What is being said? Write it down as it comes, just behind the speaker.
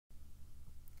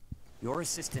Your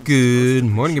assistant. Good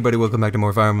morning, everybody. Welcome back to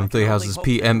more Fire Emblem Three Houses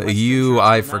PMU.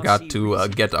 I forgot to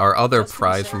get our other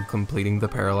prize from completing the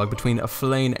paralogue between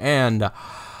Flane and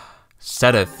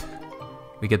Sedith.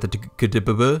 We get the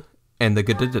Gdbb and the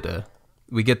Gddd.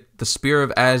 We get the Spear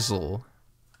of Azul.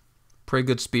 Pretty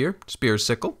good spear. Spear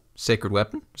sickle. Sacred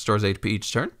weapon. Stores HP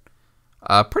each turn.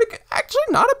 Pretty good. Actually,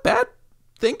 not a bad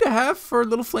thing to have for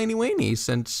little Flaney Waney,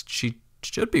 since she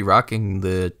should be rocking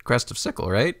the crest of sickle,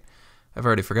 right? I've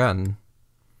already forgotten.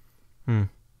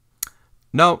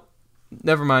 No,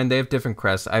 never mind. They have different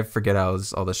crests. I forget how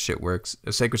all this shit works.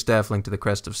 A sacred staff linked to the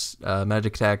crest of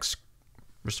magic attacks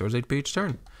restores HP each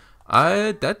turn.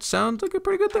 That sounds like a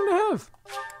pretty good thing to have.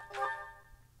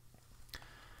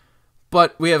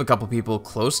 But we have a couple people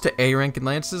close to A rank in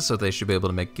lances, so they should be able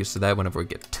to make use of that whenever we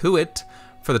get to it.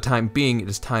 For the time being, it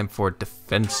is time for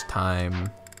defense time.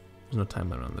 There's no time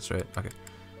limit on this, right? Okay.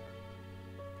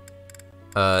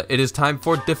 It is time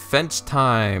for defense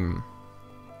time.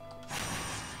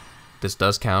 This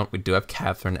does count. We do have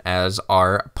Catherine as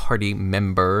our party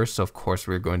member, so of course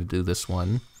we're going to do this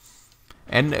one.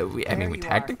 And we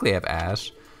technically have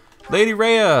Ash. Lady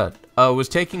Rhea was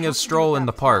taking a stroll in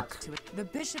the park,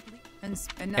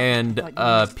 and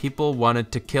people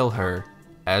wanted to kill her,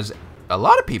 as a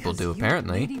lot of people do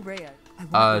apparently.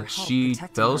 She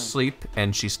fell asleep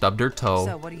and she stubbed her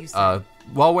toe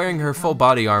while wearing her full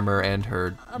body armor and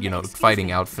her,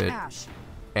 fighting outfit.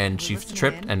 And she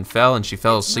tripped and fell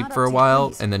asleep for a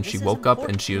while, and then she woke up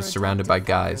and she was surrounded by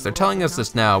guys. They're telling us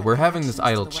this now. We're having this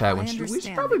idle chat when we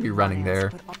should probably be running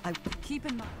there.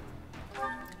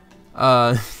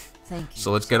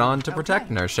 So let's get on to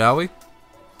protecting her, shall we?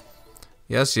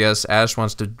 Yes, Ash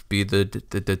wants to be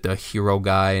the hero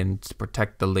guy and to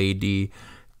protect the lady.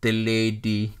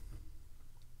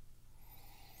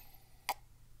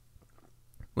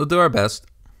 We'll do our best.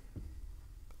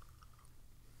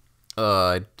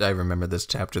 I remember this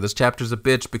chapter. This chapter's a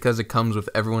bitch because it comes with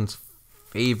everyone's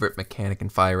favorite mechanic in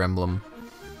Fire Emblem.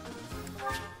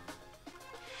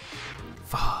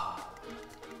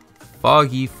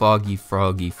 Foggy.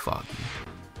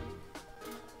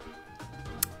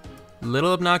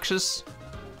 Little obnoxious.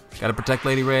 Gotta protect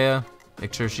Lady Rhea.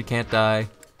 Make sure she can't die.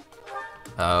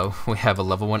 We have a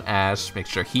level 1 Ash. Make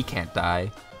sure he can't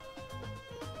die.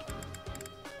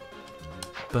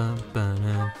 Can't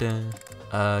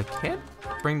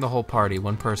bring the whole party.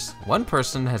 One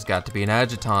person has got to be an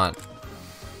adjutant.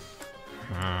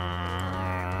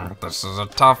 This is a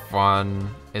tough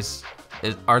one.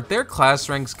 Are their class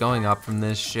ranks going up from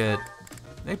this shit?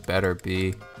 They better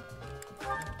be.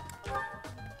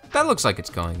 That looks like it's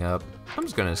going up. I'm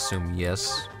just gonna assume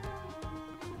yes.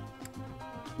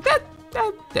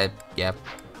 Yeah.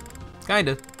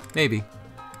 Kinda. Maybe.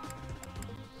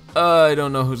 I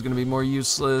don't know who's gonna be more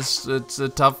useless. It's a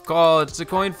tough call. It's a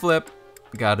coin flip.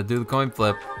 Gotta do the coin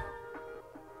flip.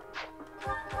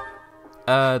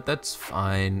 That's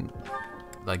fine.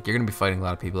 Like, you're gonna be fighting a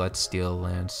lot of people at Steel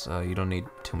Lance. You don't need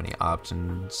too many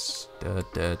options.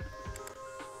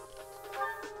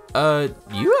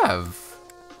 You have...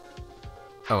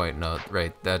 Oh wait, no,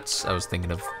 right. I was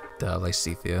thinking of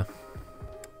Lysithea.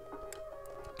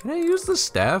 Can I use the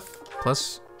staff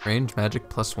plus range magic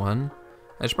 +1?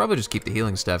 I should probably just keep the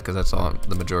healing staff because that's all.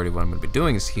 The majority of what I'm going to be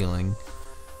doing is healing.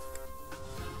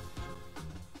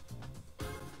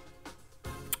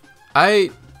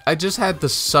 I just had the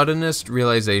suddenest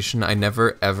realization I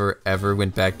never ever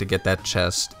went back to get that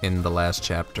chest in the last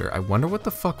chapter. I wonder what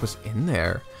the fuck was in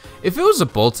there. If it was a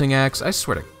bolting axe, I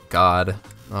swear to God.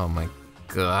 Oh my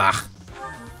God.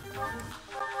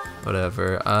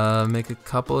 Whatever. Make a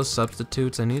couple of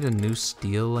substitutes. I need a new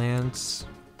steel lance.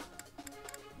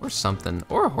 Or something.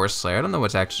 Or a horse slayer. I don't know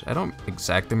what's actually... I don't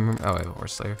exactly remember... Oh, I have a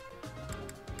horse slayer.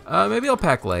 Maybe I'll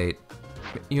pack light.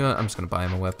 You know what? I'm just gonna buy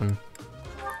him a weapon.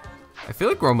 I feel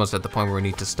like we're almost at the point where we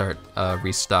need to start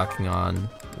restocking on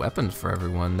weapons for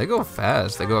everyone. They go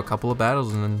fast. They go a couple of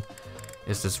battles and then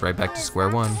it's just right back to square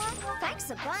one.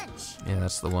 Thanks a bunch. Yeah,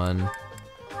 that's the one.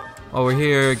 While we're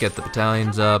here, get the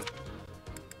battalions up.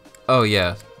 Oh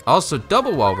yeah. Also,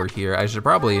 double while we're here, I should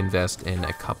probably invest in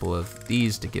a couple of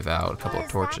these to give out, a couple of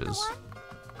torches.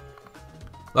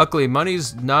 Luckily,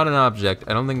 money's not an object.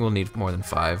 I don't think we'll need more than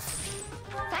 5.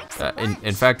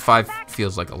 In fact, 5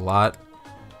 feels like a lot.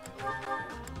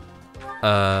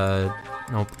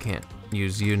 Nope, can't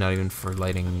use you, not even for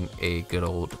lighting a good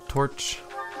old torch.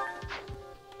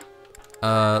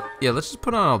 Yeah, let's just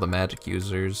put on all the magic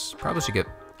users. Probably should get,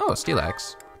 oh, a steel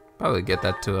axe. Probably get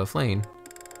that to a flame.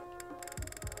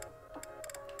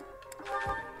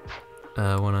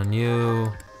 One on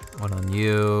you, one on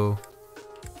you.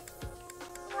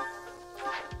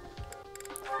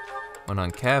 One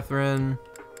on Catherine.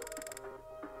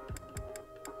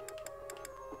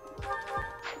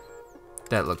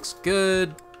 That looks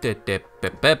good.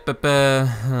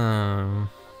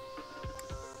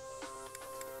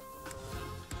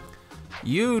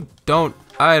 You don't...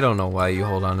 I don't know why you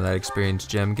hold on to that experience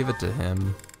gem. Give it to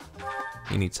him.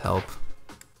 He needs help.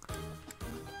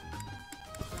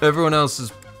 Everyone else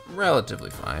is relatively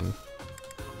fine.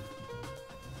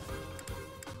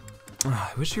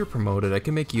 I wish you were promoted. I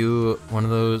could make you one of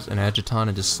those, an Adjutant,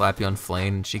 and just slap you on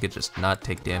Flame, and she could just not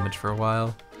take damage for a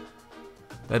while.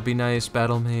 That'd be nice.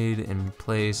 Battle Maid in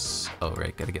place. Oh,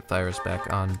 right. Gotta get Thyros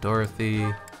back on Dorothy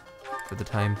for the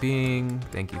time being.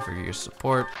 Thank you for your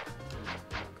support.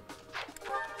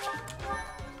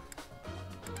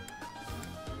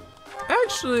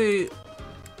 Actually,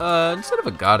 instead of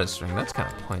a goddess ring, that's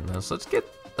kind of pointless. Let's get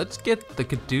the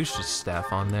Caduceus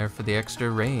staff on there for the extra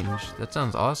range. That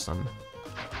sounds awesome.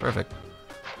 Perfect.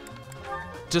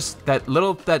 Just that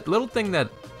little thing that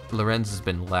Lorenz has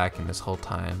been lacking this whole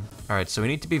time. All right, so we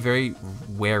need to be very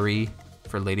wary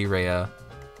for Lady Rhea.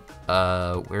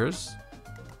 There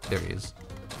he is.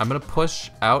 I'm gonna push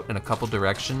out in a couple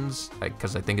directions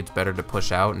because I think it's better to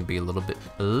push out and be a little bit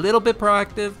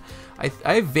proactive.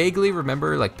 I vaguely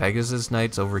remember like Pegasus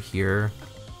Knights over here,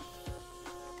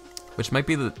 which might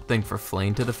be the thing for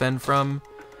Flame to defend from.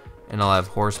 And I'll have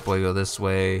Horseboy go this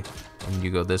way, and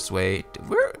you go this way.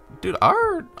 Dude,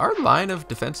 our line of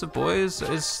defensive boys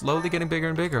is slowly getting bigger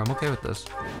and bigger. I'm okay with this.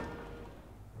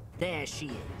 There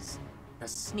she is, the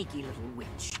sneaky little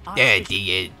witch. There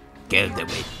she is. Kill the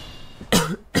witch.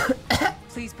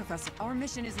 Please, Professor, our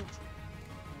mission isn't...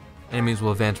 Enemies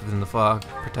will advance within the fog.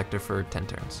 Protect her for 10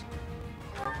 turns.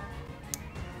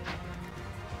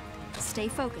 Stay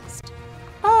focused.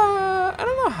 I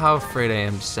don't know how afraid I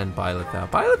am to send Byleth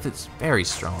out. Byleth is very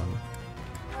strong.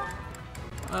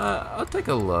 I'll take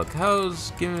a look.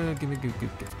 How's... Give me,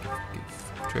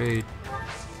 trade.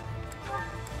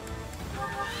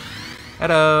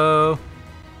 Hello.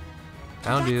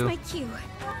 Found you. That's my cue.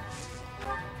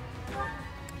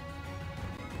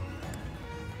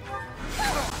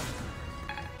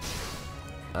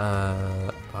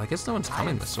 I guess no one's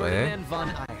coming this way, eh?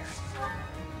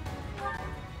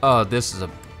 Oh, this is a...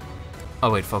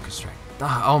 Oh, wait, Focus Strike.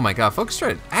 Oh my god, Focus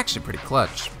Strike is actually pretty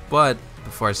clutch. But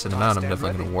before I send him out, I'm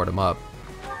definitely going to ward him up.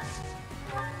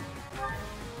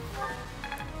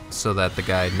 So that the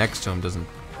guy next to him doesn't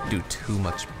do too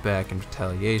much back in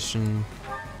retaliation.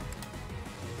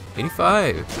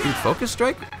 85. Dude, Focus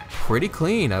Strike, pretty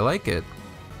clean. I like it.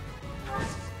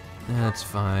 That's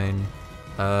fine.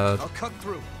 I'll cut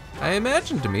through. I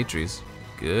imagine Dimitri's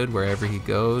good wherever he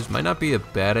goes. Might not be a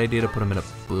bad idea to put him in a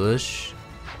bush.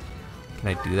 Can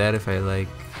I do that if I like...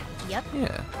 Yep.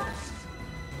 Yeah.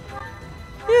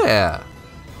 Yeah.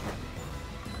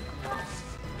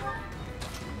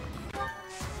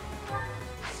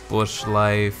 Bush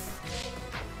life.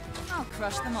 I'll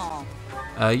crush them all.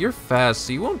 You're fast,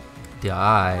 so you won't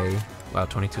die. Wow,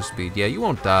 22 speed. Yeah, you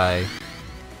won't die.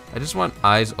 I just want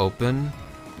eyes open.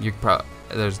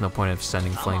 There's no point of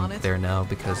sending Flame there now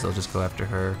because they'll just go after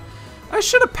her. I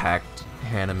should have packed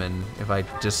Hanneman if I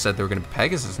just said they were gonna be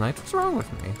Pegasus Knights. What's wrong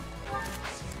with me?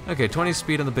 Okay, 20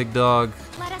 speed on the big dog.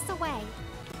 Let us away.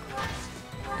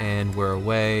 And we're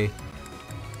away.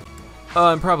 Oh,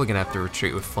 I'm probably gonna have to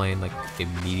retreat with Flame like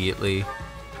immediately.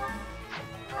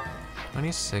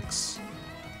 26.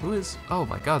 Who is? Oh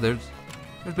my god, there's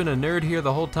been a nerd here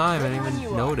the whole time. I didn't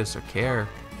even notice or care.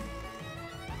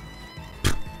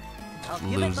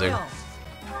 Loser.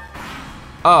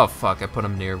 Oh fuck, I put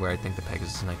him near where I think the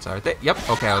Pegasus Knights are. Yep,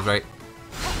 okay, I was right.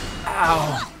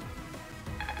 Ow!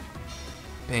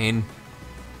 Pain.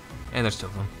 And there's two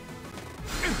of them.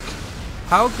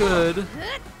 How good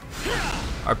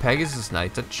are Pegasus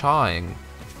Knights at chawing?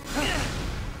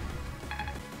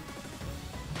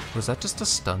 Was that just a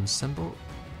stun symbol?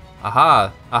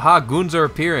 Aha! Aha, goons are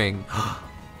appearing!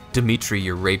 Dimitri,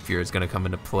 your rapier is gonna come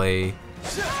into play.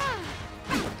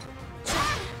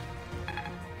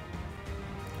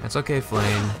 That's okay,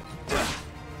 Flame.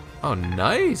 Oh,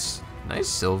 nice! Nice,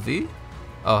 Sylvie.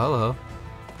 Oh, hello.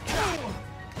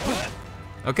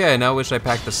 Okay, I now wish I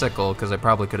packed the sickle, because I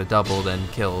probably could have doubled and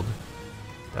killed.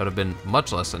 That would have been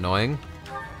much less annoying.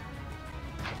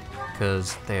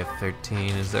 Because they have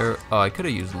 13. Is there... Oh, I could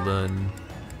have used Lun.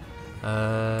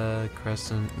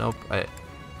 Crescent. Nope.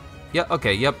 Yeah,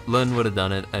 okay, yep. Lun would have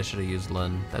done it. I should have used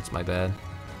Lun. That's my bad.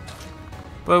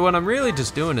 But what I'm really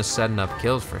just doing is setting up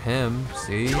kills for him.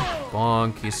 See?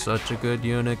 Bonk. He's such a good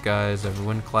unit, guys.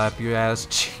 Everyone clap your ass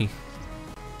cheek.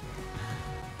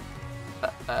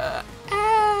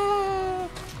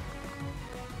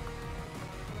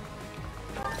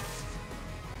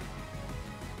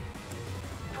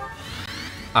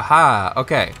 Aha,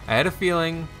 okay. I had a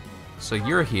feeling. So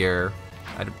you're here.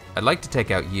 I'd like to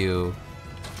take out you.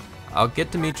 I'll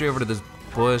get Dimitri over to this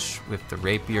bush with the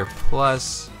rapier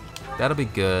plus. That'll be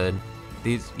good.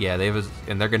 These, yeah,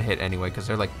 and they're gonna hit anyway because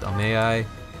they're like dumb AI.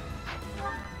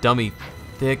 Dummy,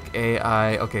 thick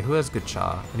AI. Okay, who has good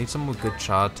Cha? I need someone with good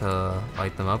Cha to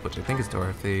light them up, which I think is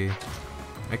Dorothy.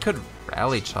 I could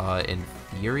rally Cha in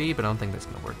theory, but I don't think that's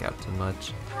gonna work out too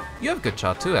much. You have good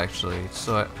Cha too, actually.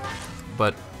 So,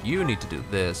 but you need to do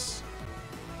this.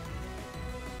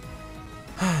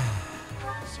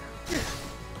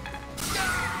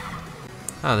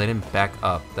 Oh, they didn't back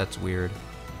up. That's weird.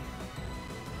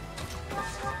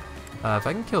 If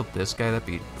I can kill this guy, that'd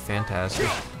be fantastic.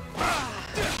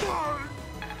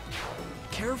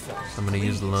 Careful. So I'm gonna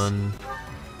use Lun.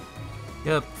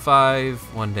 Yep,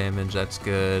 1 damage. That's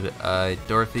good.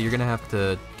 Dorothy, you're gonna have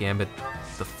to gambit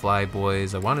the fly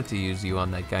boys. I wanted to use you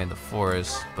on that guy in the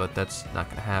forest, but that's not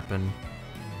gonna happen.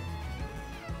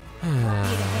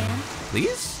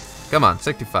 Please? Come on,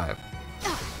 65.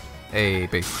 Hey,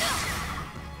 big.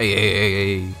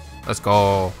 Hey. Let's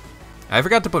go. I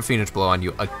forgot to put Phoenix Blow on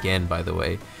you again, by the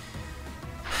way.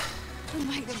 I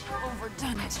might have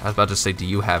overdone it. I was about to say, do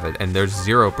you have it? And there's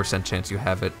 0% chance you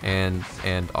have it, and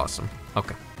awesome.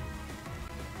 Okay.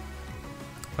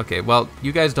 Okay, well,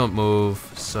 you guys don't move,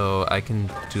 so I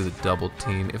can do the double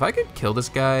team. If I could kill this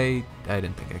guy, I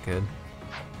didn't think I could.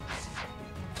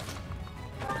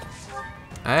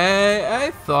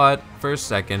 I thought for a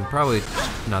second, probably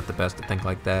not the best to think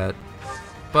like that.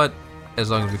 But as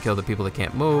long as we kill the people that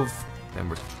can't move, then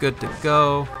we're good to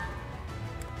go.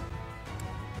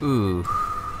 Ooh.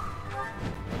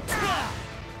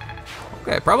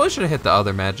 Okay, I probably should have hit the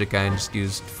other magic guy and just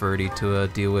used Ferdy to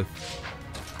deal with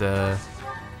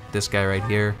this guy right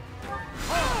here.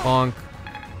 Bonk.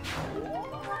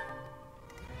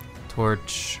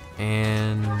 Torch.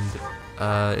 And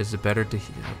is it better to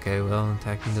heal? Okay, well,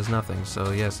 attacking does nothing,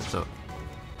 so yes, it's so.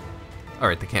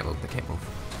 Alright, they can't move,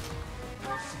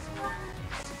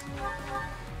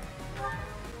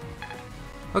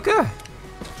 Okay.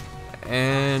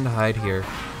 And hide here.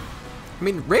 I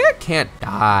mean, Rhea can't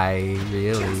die,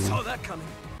 really. Saw that coming.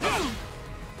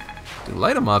 Dude,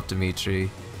 light him up, Dimitri.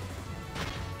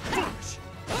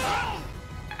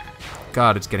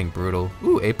 God, it's getting brutal.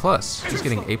 Ooh, A+. He's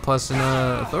getting A+ in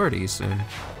authority soon.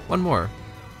 One more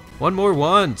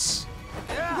once.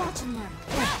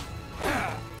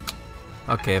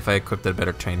 Okay, if I equipped a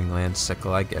better training land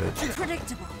sickle, I get it.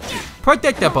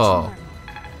 Predictable.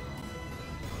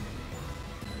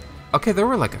 Okay, there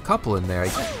were like a couple in there. I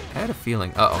had a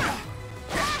feeling. Uh-oh.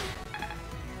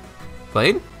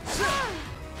 Flame?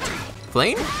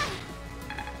 Flame?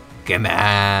 Come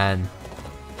on.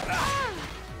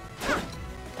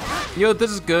 You know,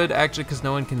 this is good, actually, because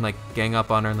no one can, like, gang up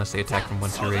on her unless they attack from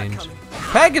 1-2 range.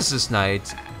 Pegasus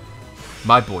Knight!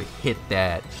 My boy hit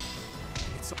that.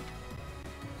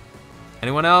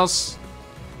 Anyone else?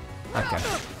 Okay.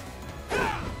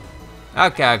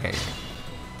 Okay.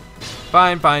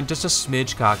 Fine, just a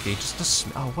smidge cocky,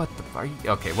 oh, what the, are you,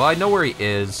 okay, well, I know where he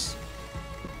is.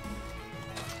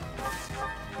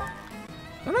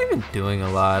 I'm not even doing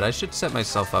a lot. I should set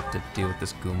myself up to deal with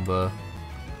this Goomba.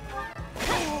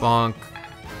 Bonk.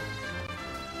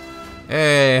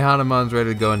 Hey, Hanneman's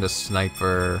ready to go into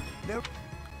sniper.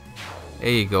 There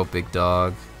you go, big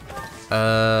dog.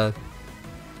 Set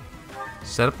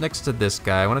up next to this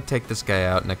guy. I want to take this guy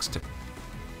out next to...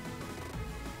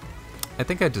 I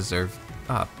think I deserve...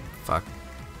 Ah, fuck.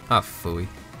 Ah, phooey.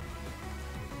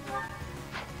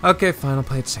 Okay, fine, I'll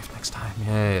play it safe next time.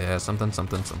 Yeah, something.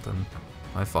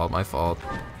 My fault.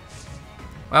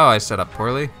 Wow, I set up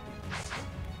poorly.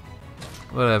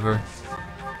 Whatever.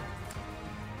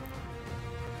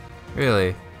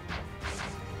 Really?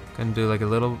 Couldn't do like a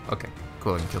little... Okay,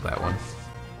 cool, I can kill that one.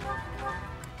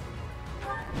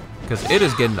 Because it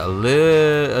is getting a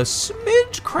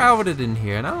smidge crowded in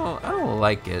here, and I don't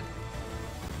like it.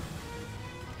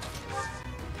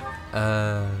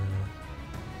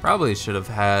 Probably should have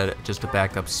had just a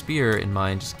backup spear in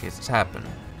mind just in case this happened.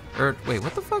 Or, wait,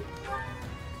 what the fuck?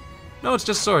 No, it's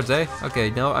just swords, eh? Okay,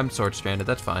 no, I'm sword stranded,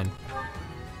 that's fine.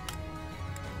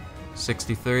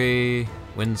 63,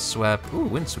 windswept. Ooh,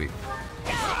 windsweep.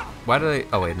 Why do they,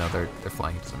 oh wait, no, they're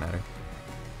flying, it doesn't matter.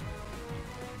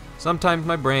 Sometimes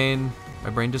my brain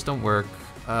just don't work.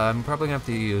 I'm probably gonna have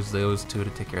to use those two to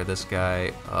take care of this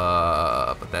guy.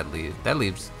 But that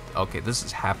leaves, okay, this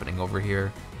is happening over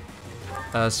here.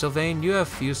 Sylvain, you have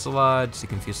Fusillade, so you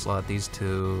can Fusillade these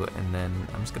two, and then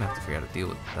I'm just gonna have to figure out how to deal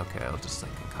with, okay, I'll just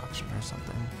like concoction or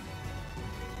something.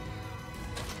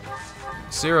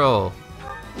 Cyril!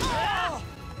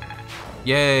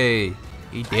 Yay!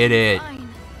 He did it. Fine.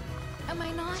 Am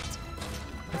I not?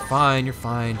 You're fine. You're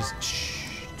fine. Just shh.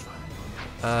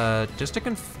 Just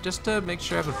to make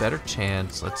sure I have a better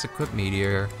chance, let's equip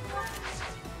Meteor.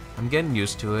 I'm getting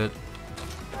used to it.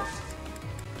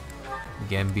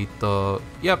 Gambito.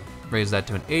 Yep. Raise that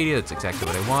to an 80. That's exactly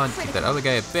what I want. Keep that other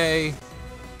guy at bay.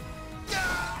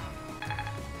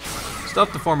 Still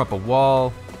have to form up a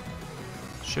wall.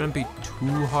 Shouldn't be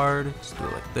too hard. Just do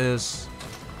it like this.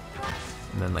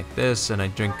 And then like this, and I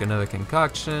drink another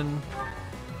concoction.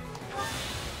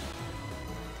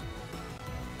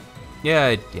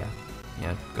 Yeah,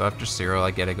 go after Cyril,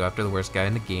 I get it. Go after the worst guy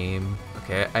in the game.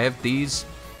 Okay, I have these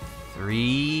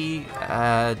 3.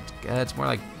 It's more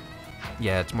like...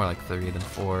 Yeah, it's more like 3 than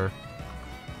 4.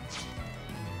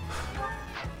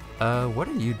 What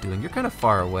are you doing? You're kind of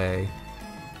far away.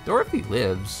 Dorothy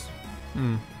lives.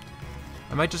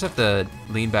 I might just have to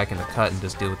lean back in the cut and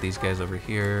just deal with these guys over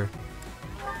here.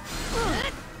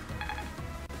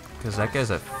 Because that guy's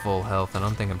at full health. I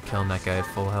don't think I'm killing that guy at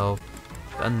full health.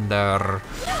 Thunder.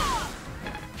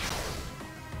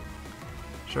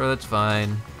 Sure, that's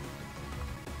fine.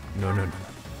 No.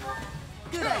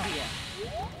 Good idea.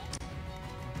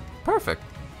 Perfect.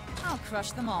 I'll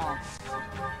crush them all.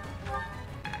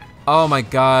 Oh my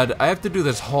god, I have to do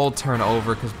this whole turn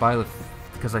over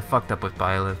because I fucked up with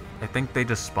Byleth. I think they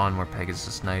just spawn more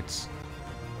Pegasus Knights.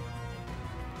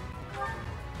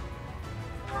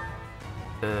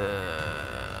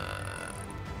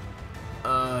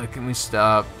 Can we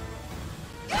stop?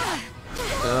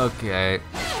 Okay.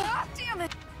 Damn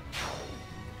it.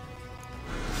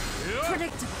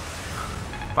 Predictable.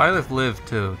 Byleth lived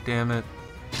too, damn it.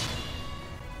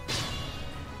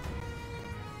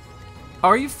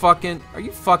 Are you fucking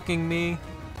me?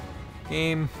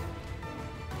 Game.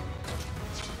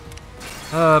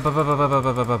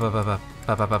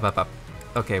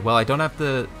 Okay, well I don't have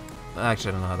to... Actually,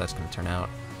 I don't know how that's gonna turn out.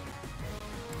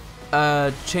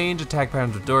 Change attack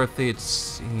patterns with Dorothy. It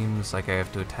seems like I have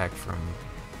to attack from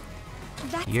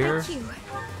That's here. my cue.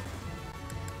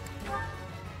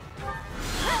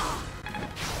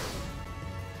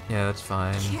 Yeah, that's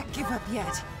fine. Can't give up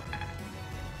yet.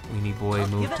 Weenie boy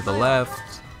moved to the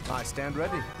left. I stand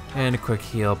ready. And a quick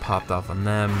heal popped off on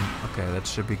them. Okay, that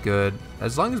should be good.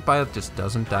 As long as Byleth just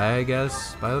doesn't die, I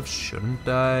guess. Byleth shouldn't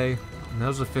die. And that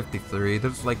was a 53.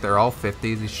 There's like they're all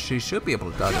 50s. She should be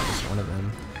able to dodge at least one of them.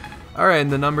 Alright,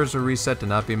 and the numbers are reset to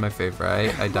not be in my favor.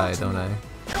 I die, don't I?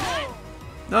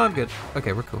 No, I'm good.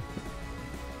 Okay, we're cool.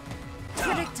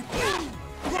 Predictable.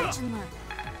 Legend mark.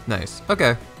 Nice.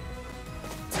 Okay.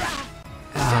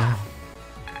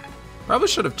 Probably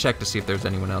should have checked to see if there's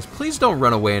anyone else. Please don't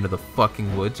run away into the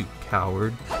fucking woods, you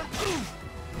coward. You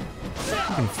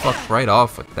can fuck right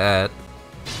off with that.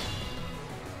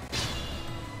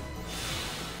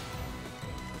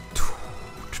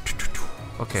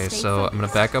 Okay, so I'm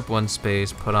gonna back up one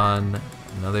space, put on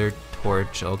another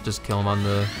torch. I'll just kill him on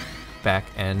the back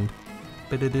end.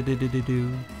 Isn't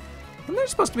there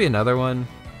supposed to be another one?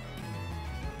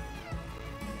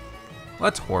 Well,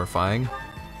 that's horrifying.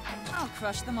 I'll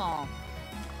crush them all.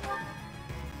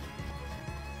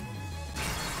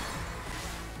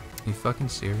 You fucking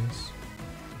serious?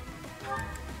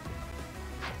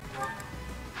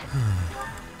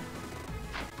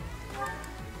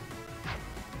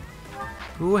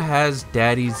 Who has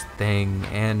daddy's thing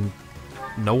and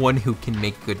no one who can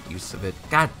make good use of it?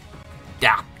 God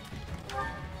damn.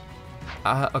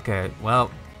 Okay, well,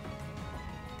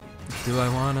 do I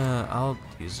wanna? I'll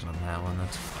use it on that one.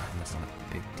 That's fine. That's not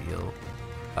a big deal.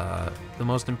 The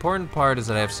most important part is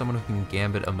that I have someone who can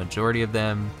gambit a majority of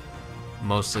them,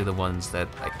 mostly the ones that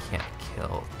I can't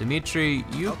kill. Dimitri,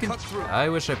 you can. I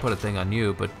wish I put a thing on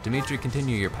you, but Dimitri,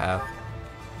 continue your path.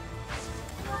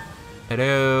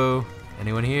 Hello.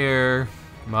 Anyone here?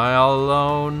 Am I all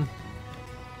alone?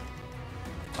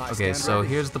 Okay, so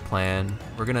here's the plan.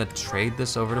 We're gonna trade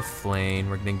this over to Flane.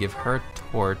 We're gonna give her a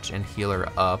torch and heal her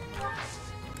up.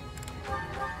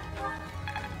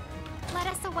 Let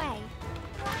us away.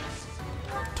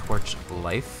 Torch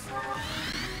life.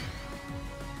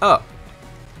 Oh.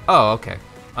 Oh, okay.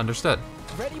 Understood.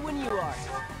 Ready when you are.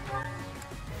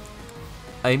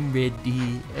 I'm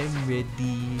ready. I'm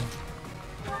ready.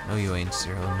 No, you ain't,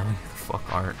 Cyril. No, you the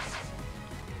fuck aren't.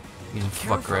 You can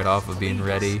fuck right off of being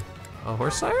ready. A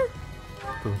horse sire?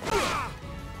 Cool.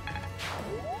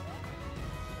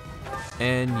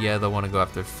 And yeah, they'll want to go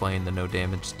after Flame, the no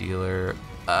damage dealer.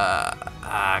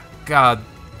 God,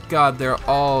 they're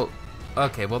all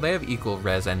okay. Well, they have equal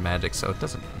res and magic, so it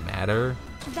doesn't matter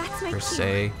That's my per cue.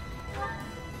 se.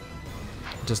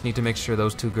 Just need to make sure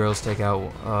those two girls take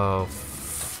out. Oh,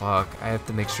 fuck. I have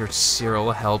to make sure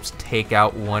Cyril helps take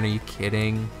out one. Are you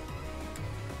kidding?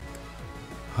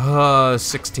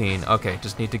 16. Okay,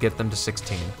 just need to get them to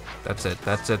 16. That's it.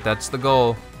 That's it. That's the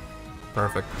goal.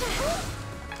 Perfect.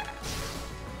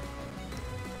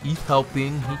 He's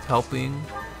helping. He's helping.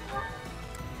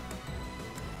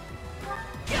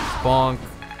 Bonk.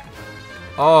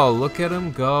 Oh, look at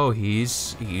him go.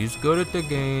 He's good at the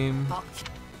game.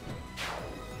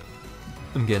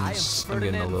 I'm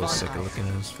getting a little sick of looking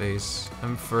at his face.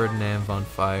 I'm Ferdinand von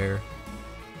Fire.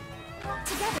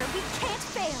 Together we can't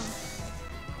fail.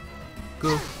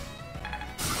 Go.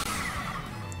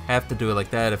 I have to do it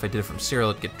like that. If I did it from Cyril,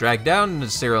 it'd get dragged down into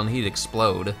Cyril and he'd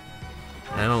explode.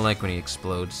 And I don't like when he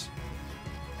explodes.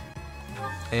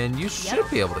 And you should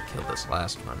be able to kill this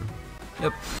last one.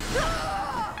 Yep.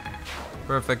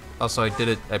 Perfect. Also, I did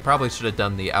it. I probably should have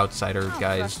done the outsider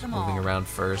guys moving around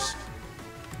first.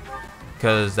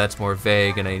 Because that's more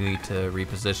vague and I need to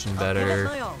reposition better.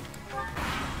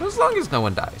 As long as no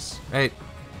one dies, right?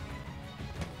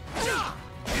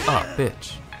 Oh,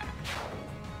 bitch.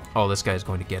 Oh, this guy's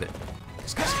going to get it.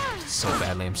 This guy's gonna get it so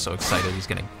badly. I'm so excited he's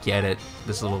gonna get it.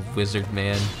 This little wizard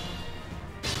man.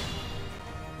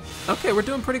 Okay, we're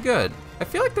doing pretty good. I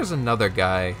feel like there's another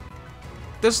guy.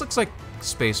 This looks like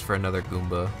space for another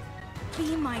Goomba.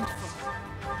 Be mindful.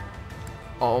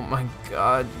 Oh my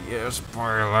god, yes,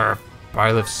 Byleth.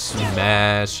 Byleth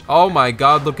smash. Oh my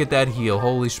god, look at that heal.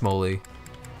 Holy schmoly.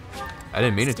 I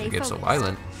didn't mean it to get so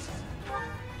violent.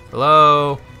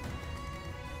 Hello?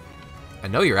 I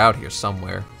know you're out here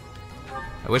somewhere.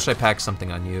 I wish I packed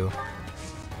something on you.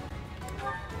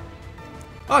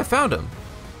 Oh, I found him.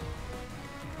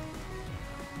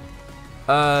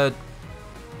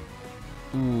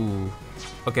 Ooh.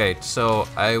 Okay, so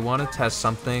I want to test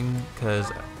something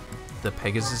because the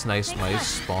Pegasus nice mice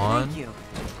spawn.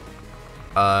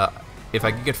 If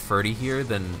I could get Ferdy here,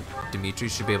 then Dimitri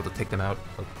should be able to take them out.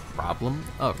 No problem.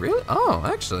 Oh, really? Oh,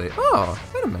 actually. Oh,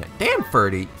 wait a minute. Damn,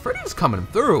 Ferdy. Ferdy's coming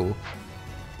through.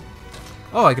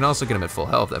 Oh, I can also get him at full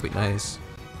health. That'd be nice.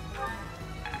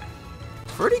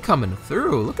 Ferdy coming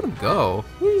through. Look at him go.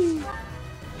 Whee.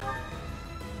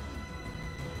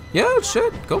 Yeah,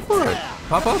 shit. Go for it.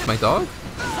 Pop off, my dog.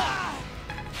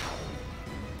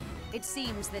 It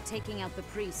seems that taking out the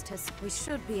priest has... We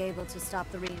should be able to stop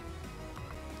the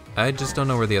I just don't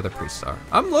know where the other priests are.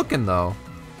 I'm looking, though.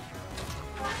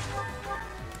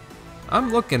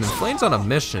 I'm looking, and Flame's on a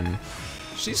mission.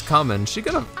 She's coming. She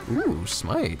got a... Ooh,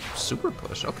 smite. Super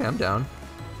push. Okay, I'm down.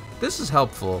 This is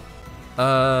helpful.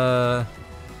 What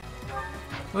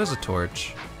is a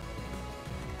torch?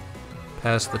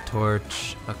 Pass the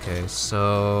torch. Okay,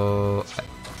 so...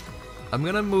 I'm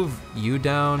gonna move you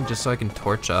down just so I can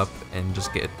torch up and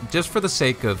just for the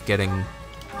sake of getting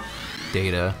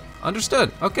data.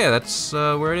 Understood. Okay, that's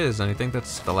where it is, and I think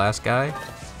that's the last guy.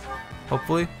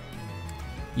 Hopefully.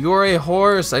 You're a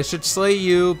horse. I should slay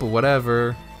you, but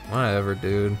whatever. Whatever,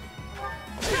 dude.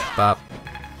 Bop.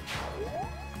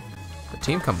 The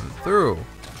team coming through.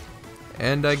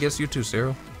 And I guess you too,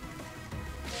 Cyril.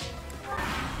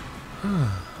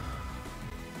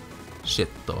 Shit,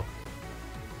 though.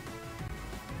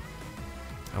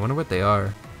 I wonder what they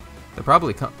are. They're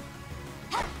probably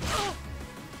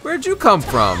Where'd you come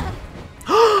from?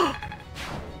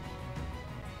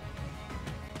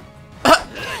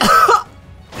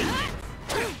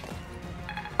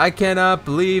 I cannot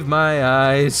believe my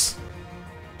eyes.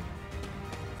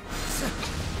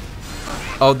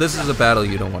 Oh, this is a battle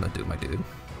you don't want to do, my dude.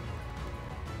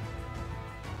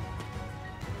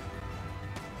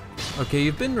 Okay,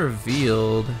 you've been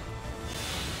revealed.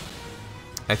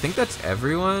 I think that's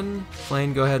everyone.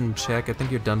 Flane, go ahead and check. I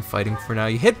think you're done fighting for now.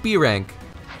 You hit B rank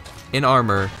in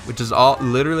armor, which is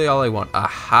literally all I want.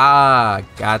 Aha,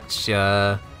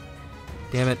 gotcha.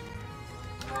 Damn it.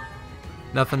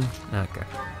 Nothing? Okay.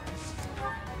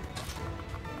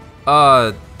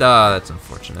 That's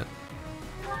unfortunate.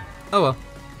 Oh well.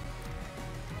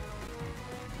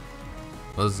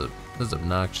 This is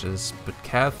obnoxious, but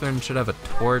Catherine should have a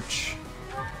torch.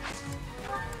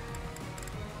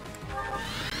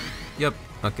 Yep.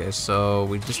 Okay, so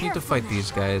we just need to fight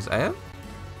these guys. I don't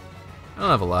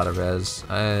have a lot of res.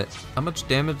 How much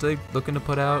damage they looking to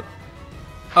put out?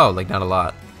 Oh, like not a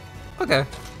lot. Okay.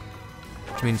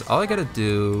 Which means all I gotta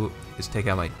do is take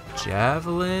out my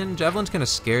javelin. Javelin's kind of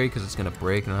scary because it's gonna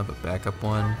break and I don't have a backup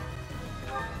one.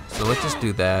 So let's just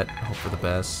do that. Hope for the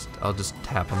best. I'll just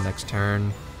tap him next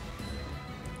turn.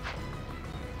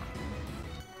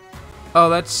 Oh,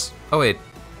 that's... Oh, wait.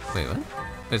 Wait, what?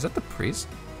 Is that the priest?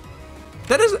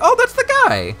 That is... Oh, that's the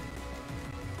guy!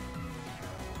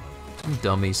 I'm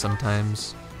dummy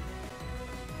sometimes.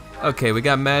 Okay, we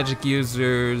got magic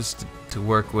users to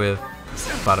work with.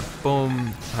 Bada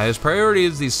boom. Highest priority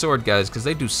is these sword guys because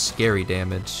they do scary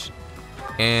damage.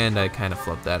 And I kind of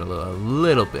flubbed that a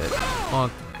little bit.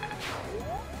 Bonk.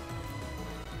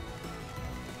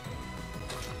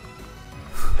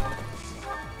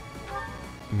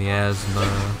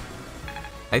 Miasma.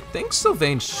 I think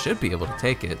Sylvain should be able to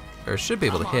take it, or should be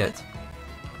able to hit.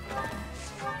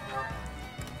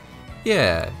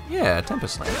 Yeah,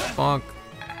 Tempest Slam. Bonk.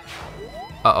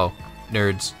 Uh-oh,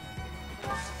 nerds.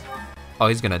 Oh,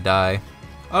 he's gonna die.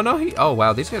 Oh no, oh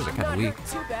wow, these guys are kind of weak.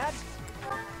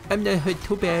 I'm not hurt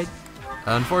too bad.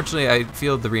 Unfortunately, I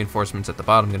feel the reinforcements at the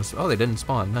bottom oh, they didn't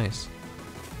spawn, nice.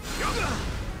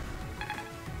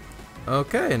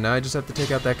 Okay, now I just have to take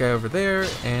out that guy over there,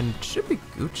 and it should be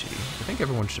Gucci. I think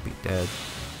everyone should be dead.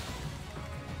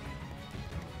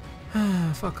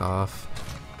 Fuck off.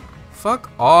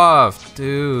 Fuck off,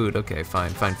 dude. Okay,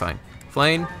 fine.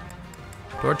 Flame,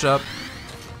 torch up.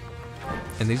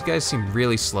 And these guys seem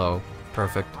really slow.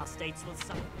 Perfect.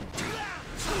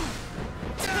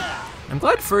 I'm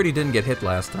glad Ferdy didn't get hit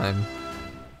last time.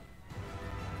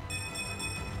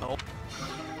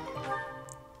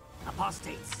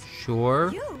 Apostates.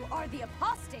 Sure. You are the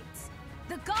apostates.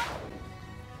 The god.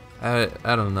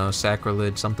 I don't know.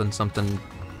 Sacrilege. Something.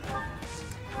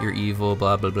 You're evil.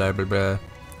 Blah blah blah blah blah.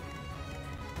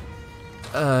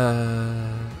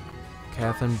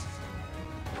 Catherine.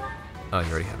 Oh, you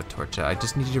already have a torch. I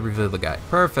just need you to reveal the guy.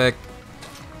 Perfect.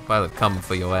 Violet coming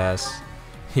for your ass.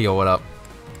 Yo, what up?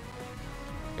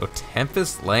 Yo,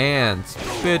 Tempest lands,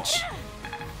 bitch.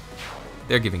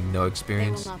 They're giving no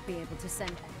experience. They will not be able to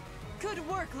send. Good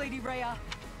work, Lady Rhea.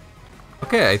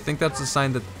 Okay, I think that's a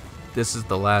sign that this is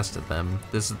the last of them.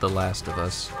 This is the last of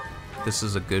us. This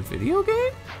is a good video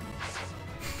game?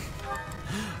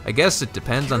 I guess it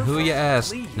depends on who you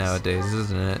ask nowadays,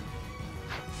 isn't it?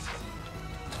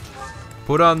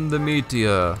 Put on the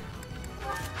meteor.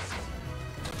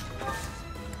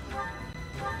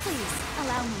 Please,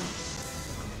 allow me.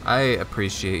 I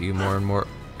appreciate you more and more.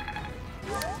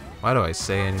 Why do I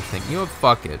say anything? You know what?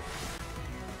 Fuck it.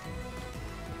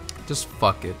 Just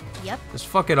fuck it. Yep. Just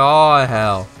fuck it all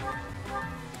hell.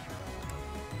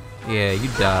 Yeah, you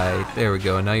died. There we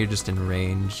go. Now you're just in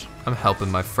range. I'm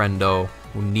helping my friendo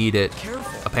who need it,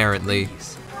 apparently.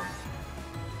 Please.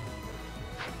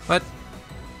 What?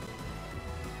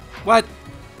 What?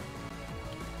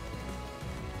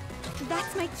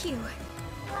 That's my cue.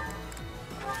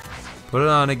 Put it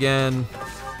on again.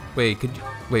 Wait,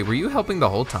 wait, were you helping the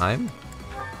whole time?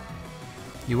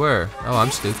 You were. Oh, I'm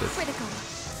stupid. Critical.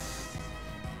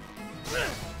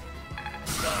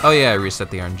 Oh yeah, I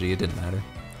reset the RNG. It didn't matter.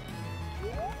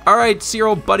 All right, see your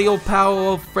old buddy, old pal,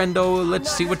 old friendo.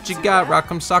 Let's see what you got.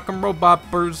 Rock'em sock'em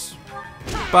roboppers.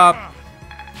 Bop.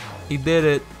 He did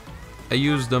it. I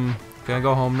used them. Can I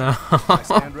go home now? I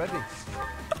stand ready.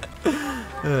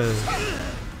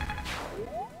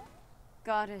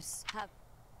 Goddess, have.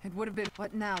 It would have been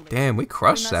what now? Lady? Damn, we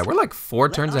crushed that. We're like 4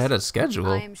 turns ahead of schedule.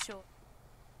 I am sure.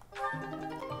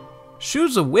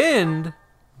 Shoes of wind.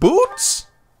 Boots.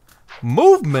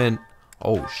 Movement.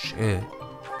 Oh shit.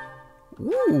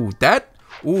 Ooh, that.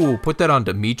 Ooh, put that on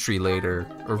Dimitri later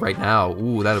or right now.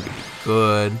 Ooh, that'll be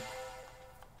good.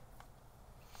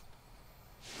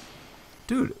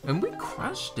 Dude, and we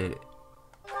crushed it.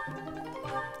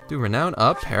 Dude, renown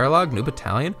up, paralog, new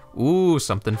battalion. Ooh,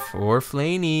 something for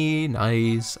Flaney.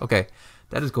 Nice. Okay,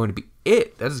 that is going to be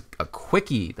it. That is a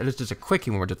quickie. That is just a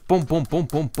quickie when we're just boom, boom, boom,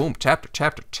 boom, boom. Chapter,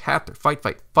 chapter, chapter. Fight,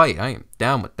 fight, fight. I am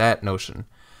down with that notion.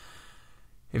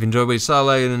 If you enjoyed what you saw,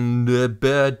 like and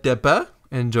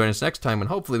join us next time when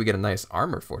hopefully we get a nice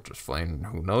armor fortress flame.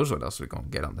 Who knows what else we're going to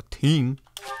get on the team.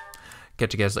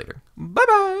 Catch you guys later.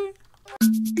 Bye-bye.